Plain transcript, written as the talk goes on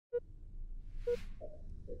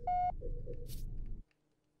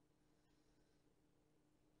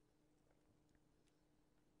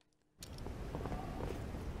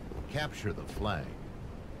Capture the flag.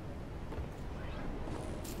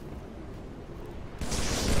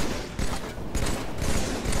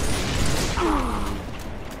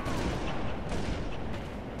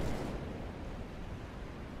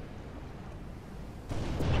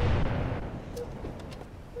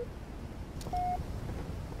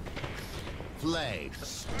 Flag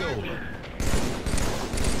stolen.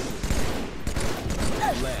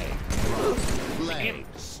 Flag dropped. Flag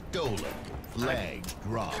stolen. Flag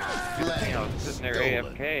dropped. Flag I was sitting there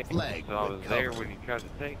stolen. AFK, Flag so I was there recovered. when he tried to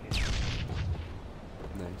take it.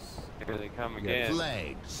 Nice. Here they come again.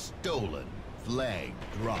 Flag stolen. Flag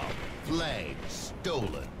dropped. Flag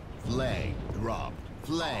stolen. Flag dropped.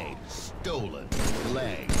 Flag stolen.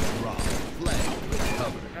 Flag dropped. Flag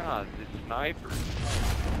recovered. God, this sniper.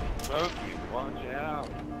 Smoke you, watch out.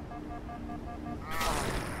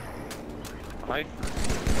 Sniper.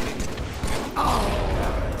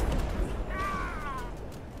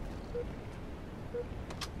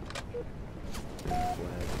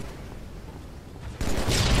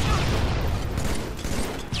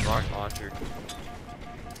 Rock launcher.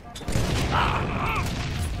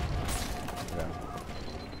 Yeah.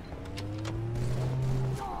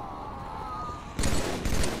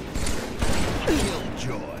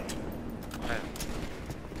 Killjoy. Man.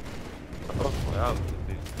 Hopefully I was with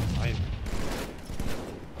these snipers.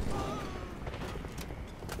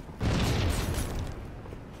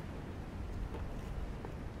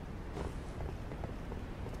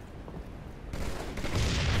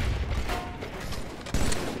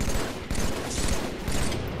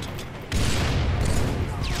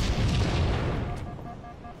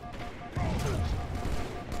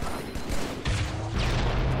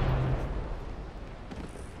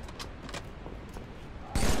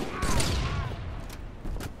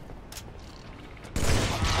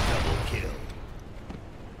 Double kill.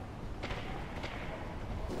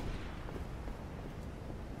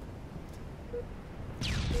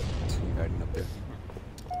 So you hiding up there?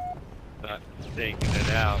 Not taking it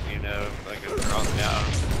out, you know, like it's dropping down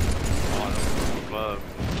on them above.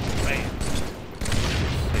 Man.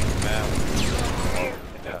 Take him out.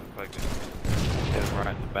 Yeah, fucking hit him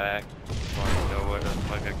right in the back. Want to know where the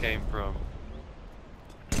fuck I came from.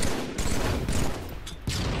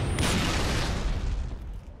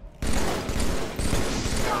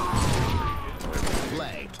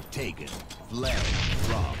 Flag taken. Flag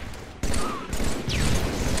dropped.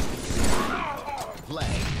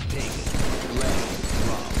 Flag taken. Flag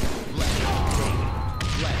dropped. Flag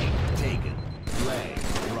taken.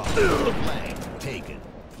 Flag taken.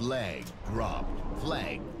 Flag dropped.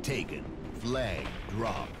 Flag taken. Flag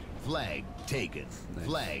dropped. Flag taken.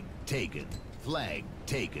 Flag taken. Flag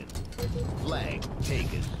taken. Flag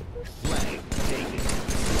taken. Flag taken.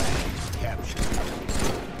 Flag captured.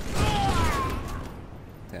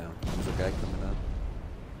 Damn. There's a guy coming up.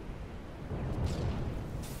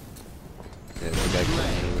 Yeah, there's a guy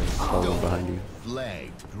coming over and following behind you.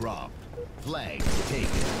 Flag dropped. Flag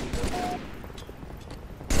taken.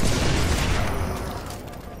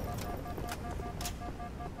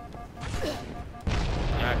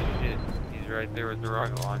 Ah, shit. He's right there with the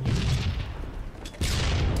rocket launcher.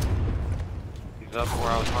 He's up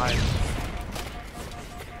where I was hiding.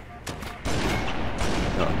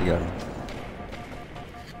 Oh, you got him.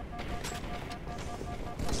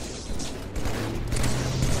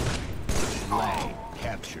 Flag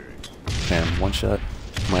captured. Damn, one shot.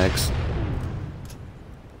 My ex.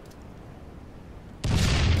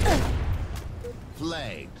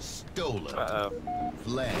 Flag stolen. Uh-oh.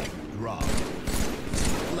 Flag dropped.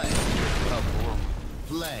 Flag recovered.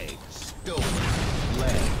 Flag stolen.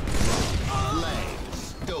 Flag dropped. Flag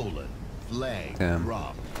stolen. Flag Damn.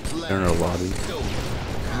 dropped. They're in our lobby. Stolen.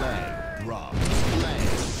 Flag dropped. Flag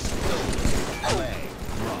stolen. Flag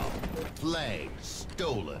dropped. Flag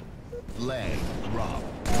stolen. Flag dropped.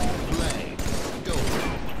 Flag stolen.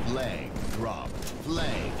 Flag dropped.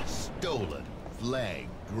 Flag stolen. Flag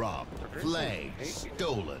dropped. Flag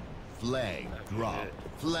stolen. Flag dropped.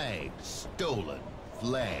 Flag stolen.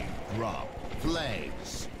 Flag dropped. Flag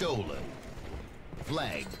stolen.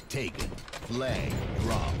 Flag taken. Flag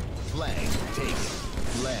dropped. Flag taken.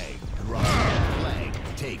 Flag dropped. Flag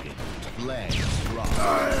taken. Flag dropped.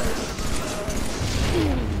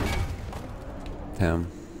 Damn.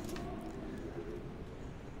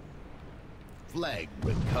 Flag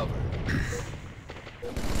recovered.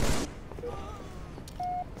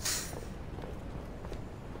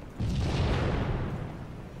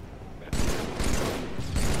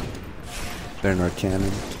 They're in our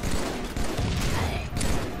cannon.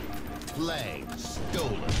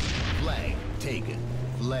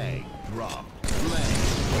 Flag drop.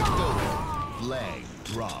 Flag stolen. Flag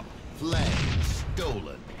drop. Flag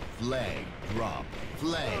stolen. Flag drop.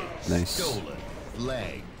 Flag Nice. stolen.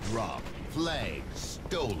 Flag drop. Flag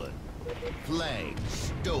stolen. Flag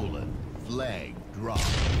stolen. Flag drop.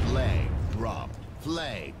 Flag drop.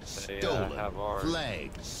 Flag stolen. have ours.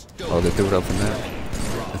 Flag stolen. Oh, they threw it up in there.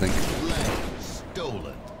 Flag I think. Flag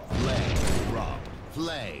stolen. Flag drop.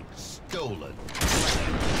 Flag stolen.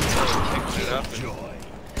 Picked it up and Joy.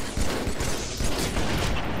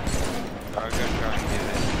 I'm gonna try and get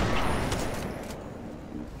it.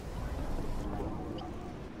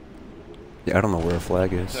 Yeah, I don't know where a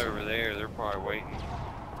flag is. It's over there. They're probably waiting.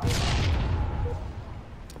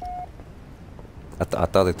 I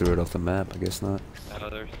thought they threw it off the map. I guess not. No,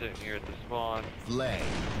 they're sitting here at the spawn. Flag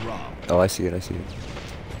drop. Oh, I see it. I see it.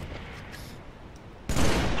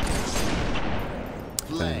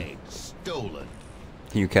 Flag stolen.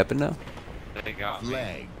 Can you cap it now? They got me.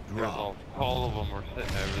 Flag There's drop. all of them were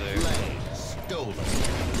sitting over there. Flag stolen.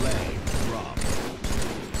 Flag drop.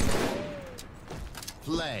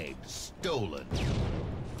 Flag stolen.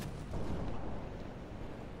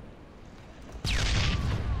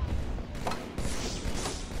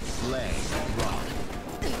 Flag drop.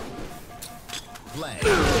 Flag.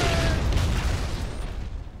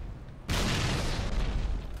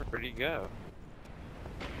 Where'd he go?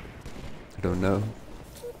 I don't know.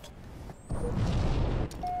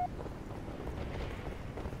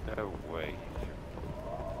 No way.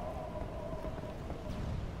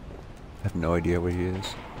 I have no idea where he is.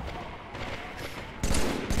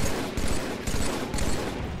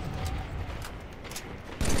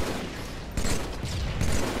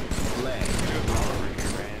 Flag Over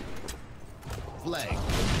here, man. Flag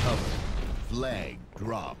covered. Flag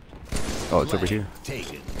dropped. Oh, it's over Flag here.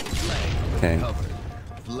 Taken. Flag Okay. covered.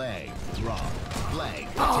 Flag dropped. Flag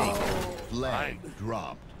taken. Flag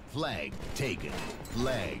dropped. Flag taken.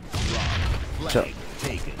 Flag dropped. Shut- Flag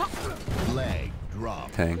taken. Flag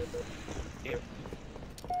dropped. Hang. Yeah.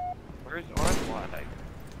 Where's our flag?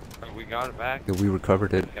 Oh, we got it back? Yeah, we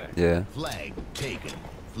recovered it. Okay. Yeah. Flag taken.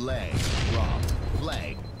 Flag dropped.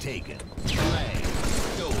 Flag taken. Flag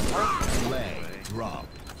stolen. Flag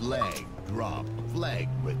dropped. Flag dropped. Flag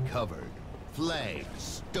recovered. Flag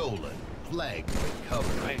stolen. Flag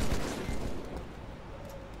recovered. Right.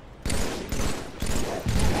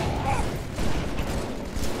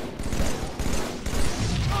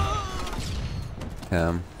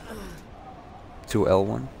 Um.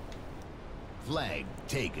 2L1. Flag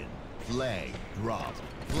taken. Flag dropped.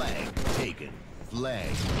 Flag taken. Flag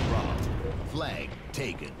dropped. Flag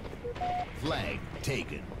taken. Flag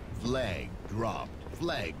taken. Flag dropped.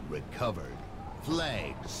 Flag recovered.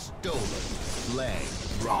 Flag stolen. Flag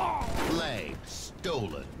dropped. Flag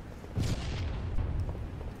stolen.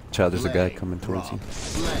 Child, there's a guy Flag coming towards you. dropped.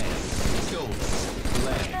 Flag stolen.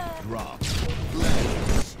 Flag dropped.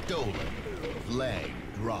 Flag stolen. Flag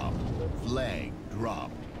dropped. Flag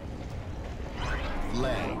dropped.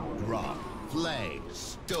 Flag dropped. Flag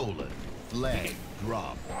stolen. Flag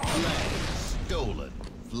dropped. Flag stolen.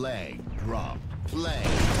 Flag dropped. Flag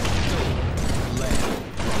stolen. Flag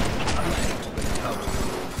dropped. Flag recovered.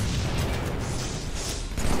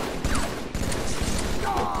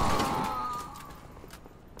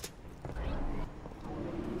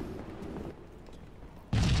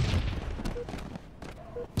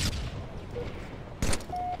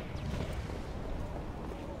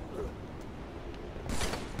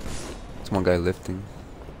 There's one guy lifting.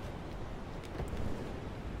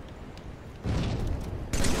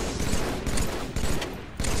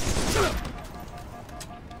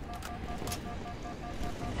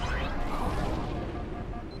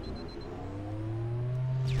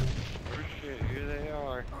 Oh shit, here they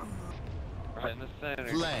are. Right in the center.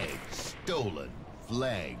 Flag stolen.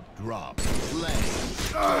 Flag dropped. Flag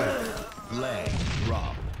stolen. Flag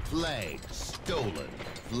dropped. Flag stolen.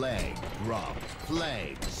 Flag dropped.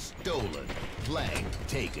 Flag stolen. Flag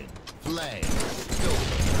taken. Flag stolen.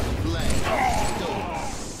 Flag stolen.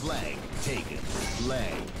 Flag taken.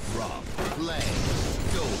 Flag dropped. Flag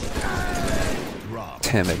stolen. Flag dropped.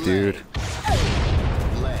 Damn it, dude.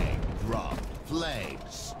 Flag dropped. Flag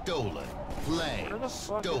stolen. Flag Where the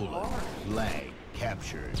fuck is stolen. ours? Flag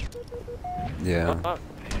captured. Yeah. Fuck,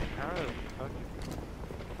 man. How the fuck?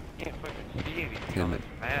 I can't fucking see anything Damn on it. this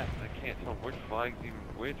map. I can't tell which flag's even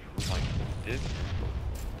which from like distance.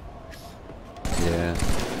 Yeah.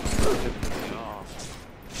 Pissing me off.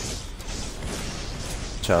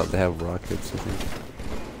 Child, they have rockets, I think.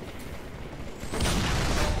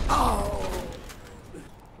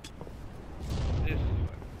 This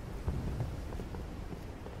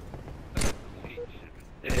seat should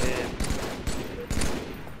be dead.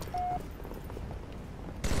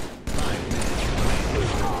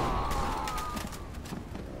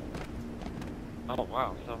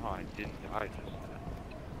 I didn't die just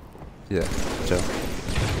then. Yeah, so.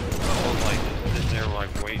 I was like just sitting there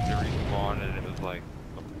like waiting to respawn and it was like,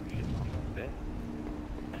 oh shit, I'm dead.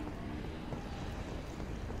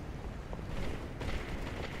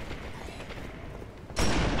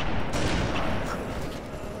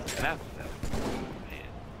 And that's that. Man.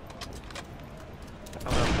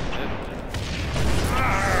 How about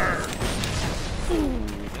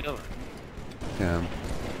the middle? Yeah.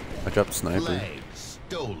 I dropped a sniper. Flag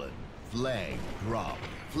stolen. Flag dropped.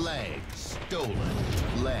 Flag stolen.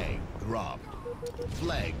 Flag dropped.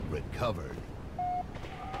 Flag recovered.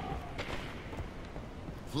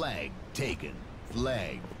 Flag taken.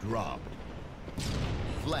 Flag dropped.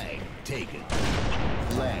 Flag taken.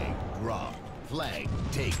 Flag dropped. Flag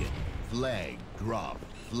taken. Flag dropped.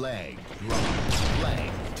 Flag dropped.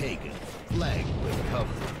 Flag taken. Flag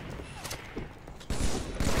recovered.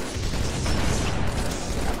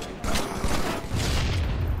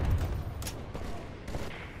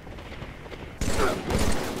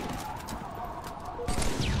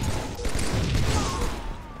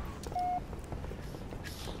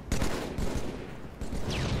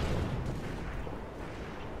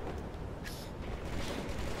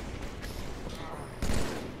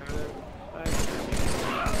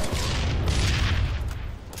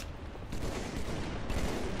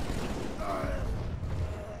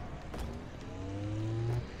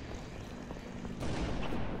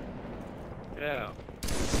 Yeah.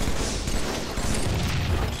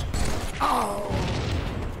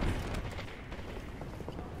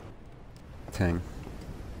 Dang.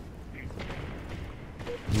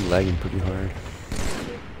 I'm lagging pretty hard.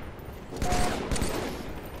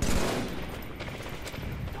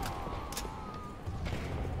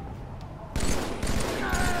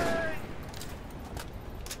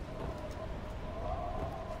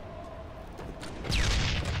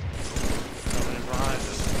 Coming behind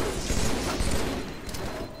us.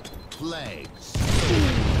 Flag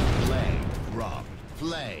stolen. Flag dropped.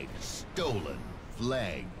 Flag stolen.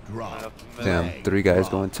 Flag dropped. Damn, Flag 3 guys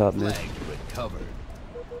dropped. going top mid. Flag recovered.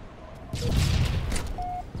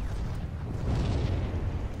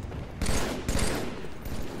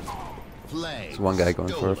 Flag There's 1 guy going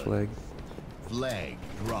for a stolen. flag. Flag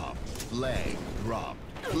dropped. Flag dropped.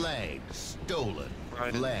 Flag stolen. Right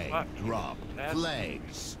in the Flag spot. dropped. That's- Flag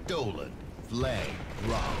stolen. Flag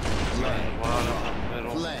dropped. Right in Flag the bottom, dropped.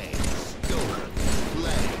 middle. Flag stolen.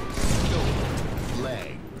 Flag stolen.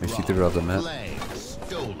 Flag I see dropped. the of the map. Flag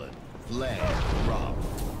stolen. Flag dropped.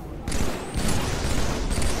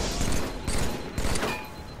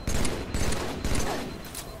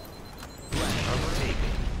 Flag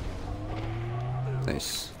taken.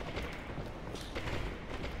 Nice.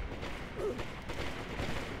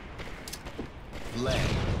 Flag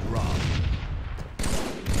dropped.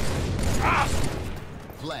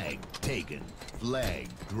 Flag taken. Flag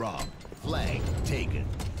dropped. Flag taken.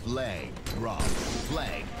 Flag dropped.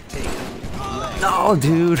 Flag taken. Flag No,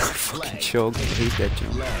 dude. I dropped. fucking Flag choked. I hate that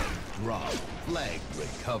jump. Flag dropped. Flag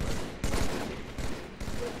recovered.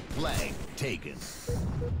 Flag taken.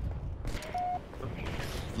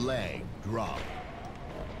 Flag dropped.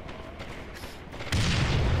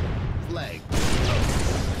 Flag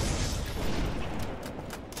recovered.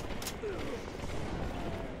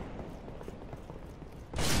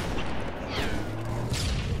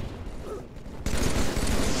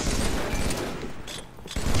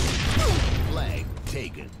 Flag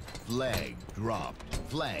taken. Flag dropped.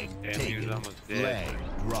 Flag Damn, he was taken. almost dead.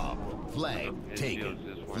 Flag dropped. Flag His taken. heels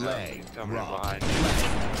just went up. Flag He's coming dropped. behind you.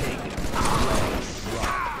 Flag taken. Flag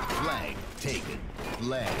dropped. Flag taken.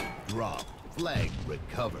 Flag dropped. Flag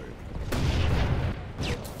recovered.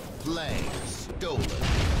 Flag stolen.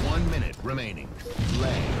 1 minute remaining.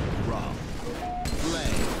 Flag dropped.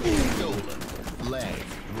 Flag stolen. Flag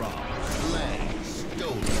dropped. Flag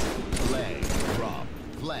stolen. Flag dropped.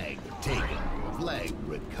 Flag taken. Flag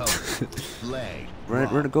recovered. Flag Run,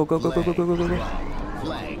 dropped. go, go, go, go, go, go, go, go, go.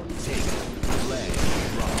 Flag taken. Flag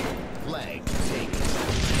dropped. Flag taken.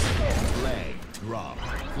 Flag dropped.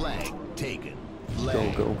 Flag taken. Flag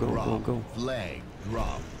Go, go, go, dropped. go, go. Flag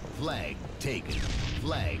dropped. Flag taken.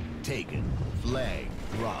 Flag taken. Flag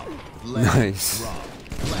dropped. Flag Nice. dropped.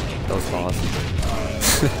 Flag That was taken.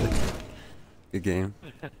 awesome. Good game.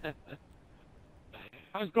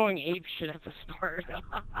 I was going ape shit at the start.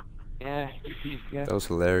 Yeah, yeah. That was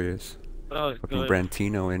hilarious. That was Fucking good.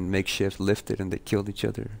 Brantino and Makeshift lifted and they killed each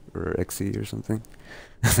other. Or XE or something.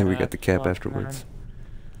 And then we got the cap Fuck, afterwards.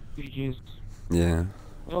 man. GG's. Yeah.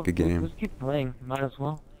 Well, Good game. Let's keep playing. Might as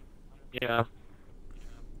well. Yeah.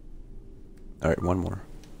 Alright, one more.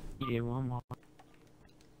 Yeah, one more.